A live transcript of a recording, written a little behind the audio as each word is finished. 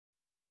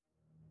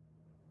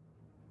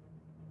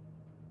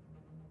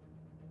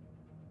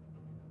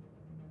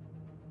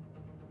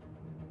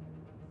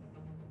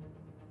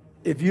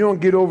If you don't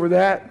get over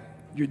that,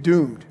 you're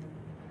doomed.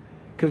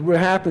 Because what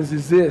happens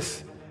is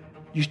this.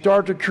 You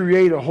start to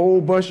create a whole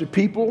bunch of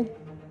people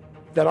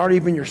that aren't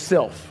even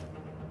yourself.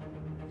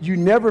 You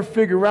never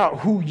figure out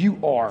who you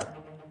are.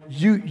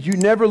 You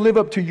never live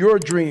up to your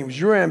dreams,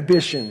 your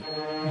ambition.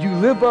 You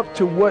live up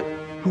to what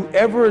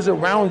whoever is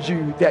around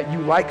you that you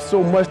like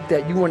so much,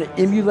 that you want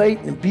to emulate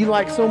and be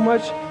like so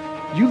much.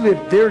 You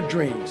live their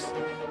dreams.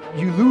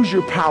 You lose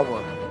your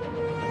power.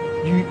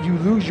 You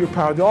lose your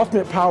power. The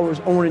ultimate power is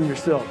owning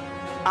yourself.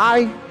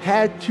 I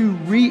had to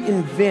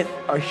reinvent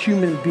a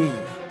human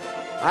being.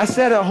 I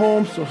sat at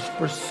home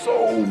for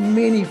so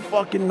many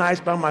fucking nights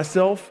by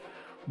myself,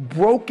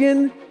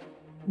 broken,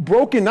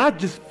 not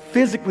just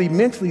physically,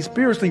 mentally,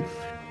 spiritually,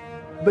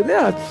 but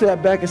then I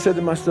sat back and said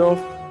to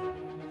myself,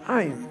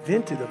 I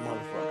invented a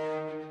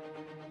motherfucker.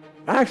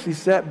 I actually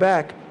sat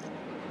back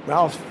when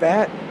I was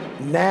fat,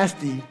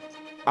 nasty,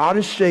 out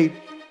of shape,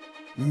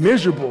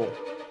 miserable,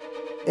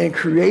 and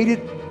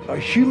created a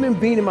human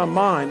being in my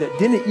mind that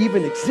didn't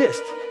even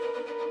exist,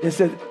 and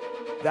said,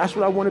 that's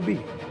what I want to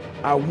be.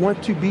 I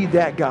want to be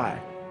that guy.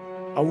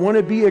 I want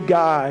to be a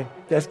guy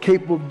that's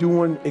capable of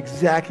doing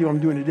exactly what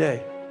I'm doing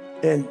today.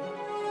 And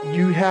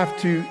you have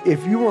to,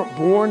 if you weren't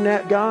born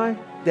that guy,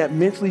 that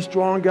mentally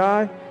strong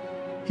guy,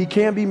 he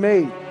can be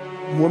made.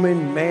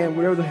 Woman, man,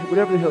 whatever the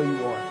hell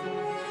you are.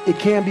 It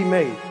can be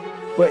made.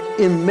 But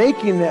in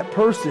making that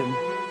person,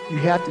 you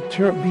have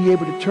to be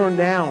able to turn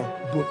down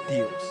book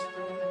deals.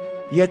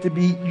 You have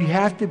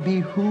to be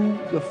who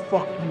the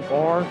fuck you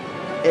are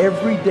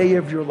every day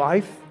of your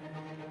life,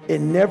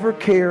 and never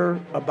care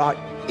about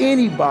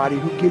anybody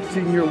who gets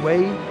in your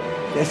way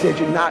that says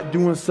you're not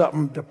doing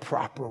something the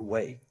proper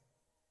way.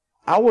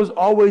 I was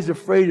always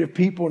afraid of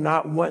people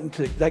not wanting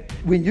to, like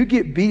when you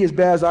get beat as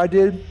bad as I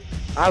did,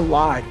 I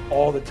lied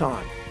all the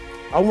time.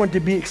 I wanted to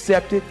be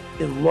accepted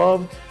and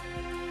loved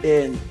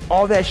and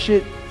all that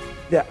shit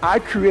that I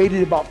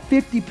created about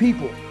 50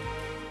 people.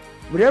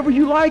 Whatever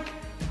you like,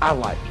 I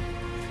like.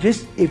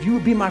 Just if you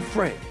would be my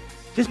friend,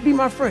 just be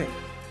my friend.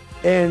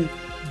 And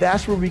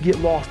that's where we get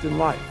lost in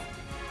life.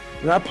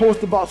 When I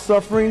post about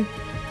suffering,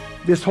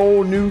 this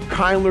whole new,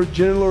 kinder,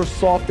 gentler,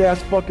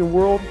 soft-ass fucking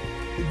world,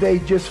 they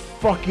just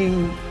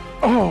fucking,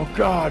 oh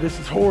God, this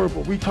is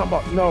horrible. We talking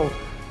about, no.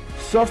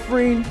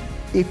 Suffering,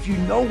 if you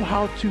know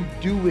how to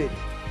do it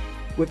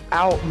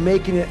without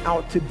making it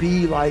out to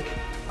be like,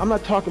 I'm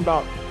not talking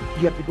about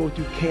you have to go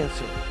through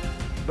cancer.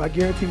 But I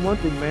guarantee one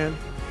thing, man,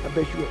 I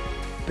bet you're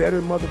a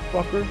better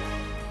motherfucker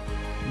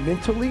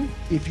mentally,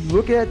 if you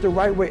look at it the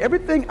right way.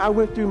 Everything I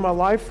went through in my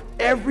life,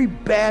 every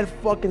bad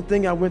fucking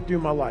thing I went through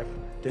in my life,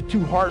 the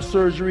 2 heart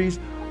surgeries,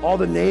 all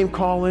the name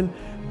calling,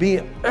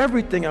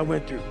 everything I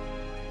went through.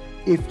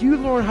 If you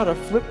learn how to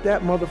flip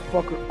that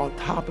motherfucker on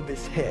top of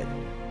his head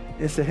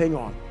and say, hang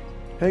on,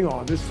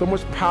 there's so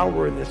much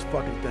power in this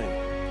fucking thing.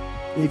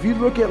 And if you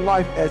look at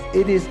life as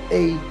it is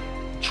a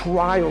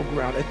trial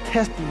ground, a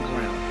testing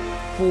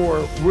ground for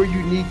where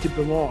you need to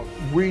belong,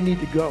 where you need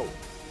to go.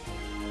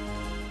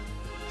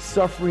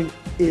 Suffering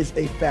is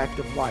a fact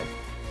of life.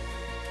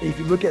 And if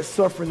you look at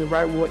suffering the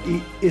right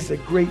way, it's a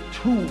great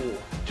tool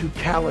to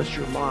callous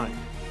your mind.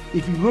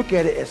 If you look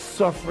at it as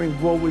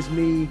suffering, woe is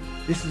me,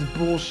 this is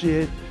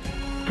bullshit,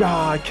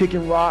 God,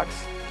 kicking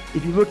rocks.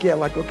 If you look at it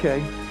like,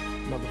 okay,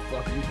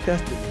 motherfucker, you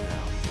tested me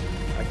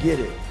now. I get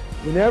it.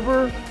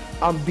 Whenever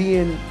I'm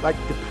being like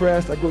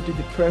depressed, I go through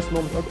depressed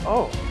moments, I go,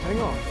 oh,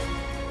 hang on,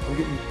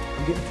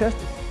 I'm getting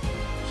tested.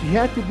 So you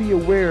have to be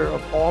aware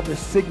of all the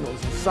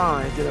signals and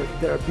signs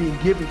that are being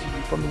given to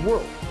you from the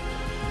world.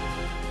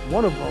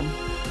 One of them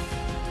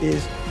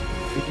is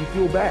if you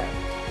feel bad,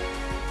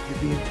 you're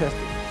being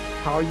tested.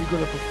 How are you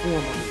going to perform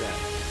under that?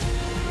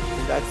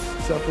 And that's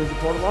suffering is a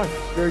part of life.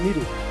 It's very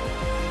needed.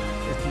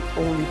 It's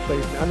the only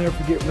place. I'll never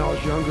forget when I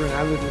was younger and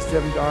I lived in a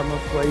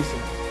 7-month place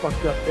and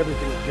fucked up,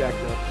 everything was jacked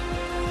up.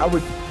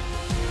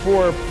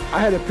 I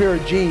had a pair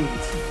of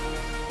jeans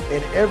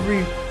and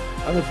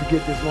I'll never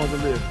forget this long to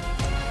live.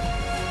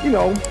 You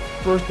know,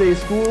 first day of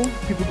school,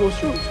 people go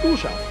school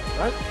shopping,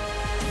 right?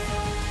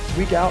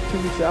 Week out,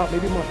 2 weeks out,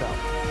 maybe a month out.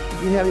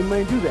 You didn't have any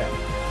money to do that.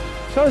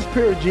 So I had this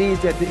pair of jeans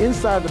that the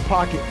inside of the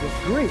pocket was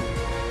green.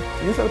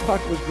 The inside of the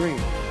pocket was green.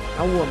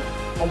 I wore them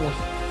almost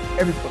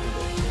every fucking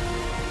day.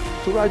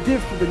 So what I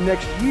did for the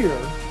next year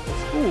of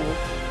school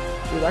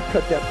was I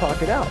cut that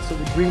pocket out so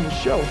the green would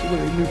show, so it was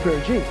a new pair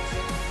of jeans.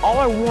 All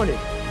I wanted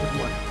was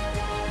money.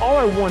 All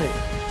I wanted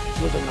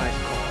was a nice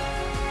car,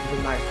 was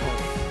a nice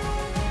home.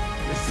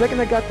 The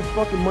second I got the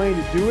fucking money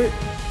to do it,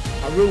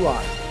 I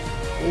realized,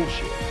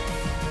 bullshit.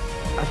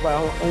 That's why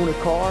I don't own a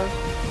car,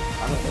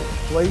 I don't own a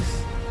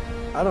place,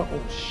 I don't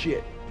own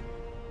shit.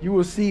 You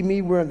will see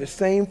me wearing the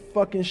same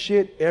fucking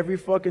shit every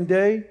fucking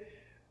day.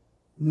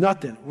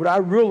 Nothing. What I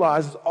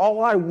realized is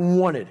all I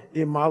wanted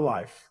in my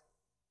life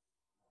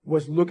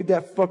was look at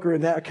that fucker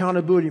in that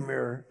accountability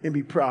mirror and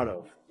be proud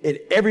of. And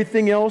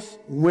everything else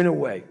went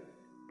away.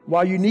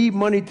 While you need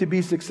money to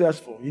be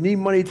successful, you need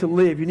money to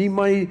live, you need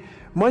money.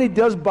 Money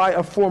does buy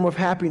a form of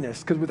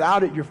happiness, because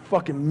without it, you're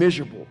fucking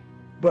miserable.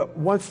 But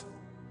once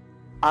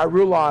I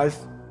realized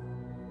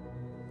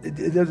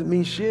it doesn't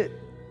mean shit.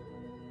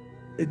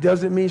 It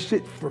doesn't mean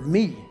shit for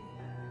me.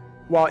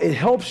 While it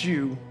helps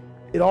you,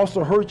 it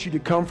also hurts you to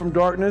come from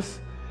darkness,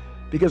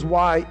 because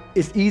why?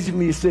 It's easy for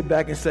me to sit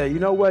back and say, you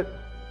know what?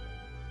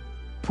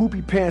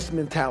 Poopy pants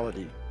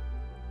mentality.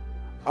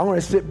 I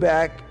want to sit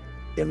back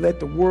and let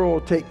the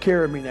world take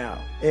care of me now.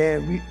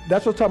 And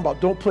that's what I'm talking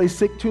about. Don't play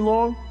sick too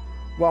long.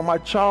 While my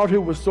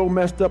childhood was so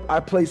messed up, I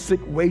played sick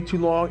way too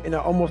long, and I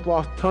almost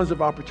lost tons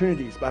of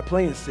opportunities by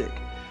playing sick.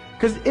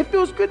 Because it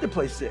feels good to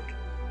play sick.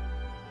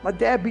 My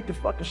dad beat the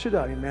fucking shit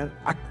out of me, man.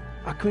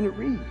 I couldn't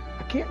read.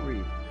 I can't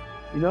read.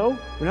 You know,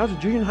 when I was a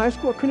junior in high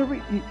school, I couldn't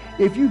read.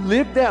 If you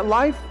live that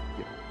life,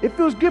 it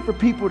feels good for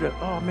people to,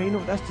 oh man, you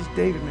know, that's just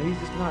David, man. He's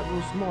just not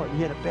real smart.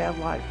 He had a bad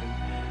life.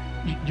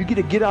 And you get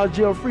a get out of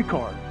jail free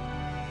card.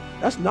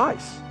 That's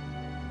nice.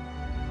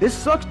 It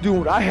sucks doing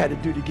what I had to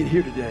do to get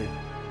here today.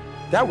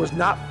 That was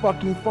not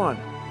fucking fun.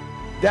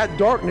 That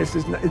darkness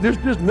is,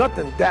 there's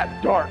nothing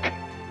that dark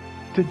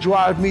to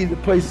drive me to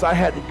the places I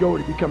had to go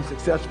to become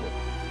successful.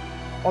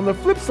 On the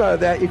flip side of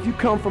that, if you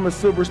come from a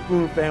silver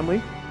spoon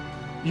family,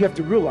 you have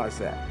to realize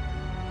that.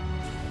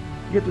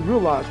 You have to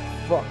realize,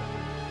 fuck,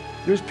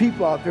 there's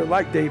people out there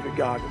like David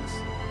Goggins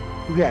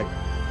who had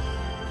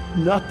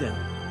nothing,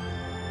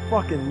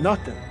 fucking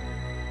nothing.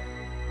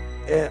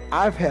 And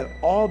I've had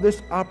all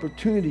this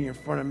opportunity in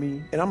front of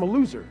me, and I'm a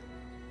loser.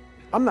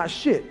 I'm not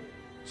shit.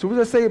 So what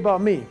does that say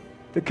about me?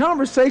 The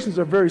conversations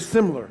are very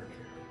similar.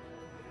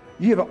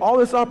 You have all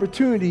this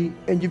opportunity,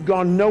 and you've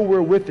gone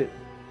nowhere with it.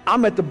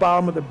 I'm at the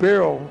bottom of the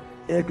barrel,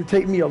 and it could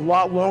take me a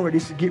lot longer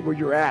just to get where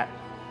you're at.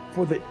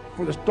 For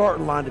the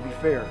starting line, to be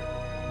fair,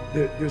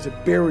 there's a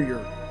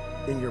barrier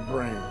in your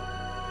brain.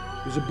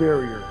 There's a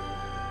barrier.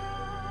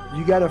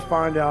 You got to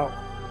find out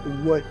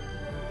what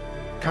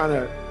kind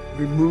of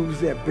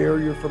removes that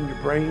barrier from your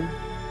brain.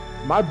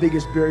 My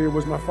biggest barrier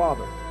was my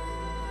father.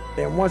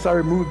 And once I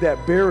removed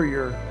that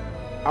barrier,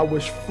 I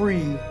was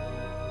free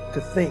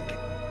to think.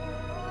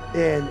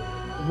 And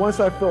once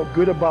I felt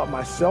good about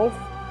myself,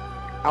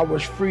 I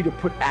was free to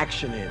put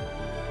action in.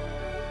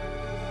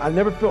 I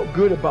never felt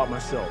good about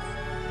myself.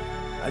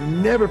 I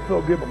never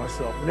felt good about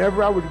myself.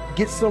 Whenever I would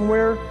get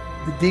somewhere,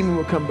 the demon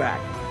would come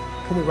back,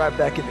 put me right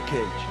back in the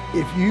cage.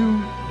 If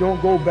you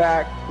don't go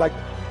back, like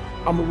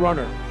I'm a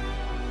runner,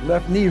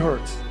 left knee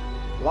hurts.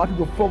 A lot of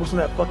people focus on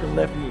that fucking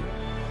left knee.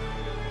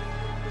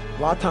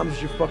 A lot of times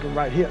it's your fucking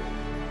right hip.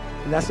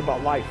 And that's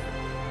about life.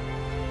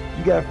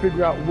 You gotta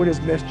figure out what has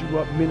messed you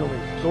up mentally.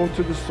 Go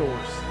to the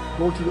source.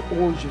 Go to the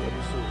origin of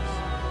the source.